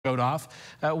showed off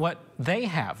what they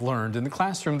have learned in the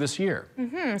classroom this year.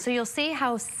 So you'll see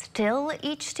how still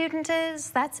each student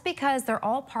is. That's because they're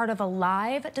all part of a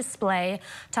live display,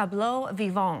 Tableau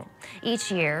Vivant.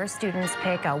 Each year, students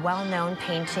pick a well-known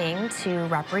painting to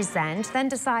represent, then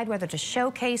decide whether to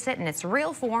showcase it in its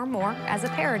real form or as a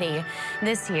parody.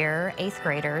 This year, 8th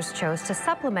graders chose to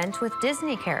supplement with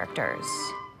Disney characters.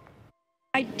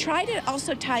 I try to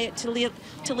also tie it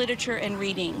to literature and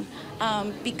reading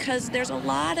because there's a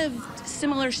lot of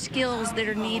similar skills that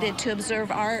are needed to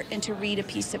observe art and to read a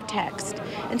piece of text.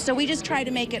 And so we just try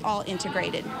to make it all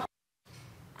integrated.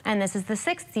 And this is the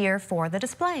 6th year for the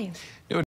display.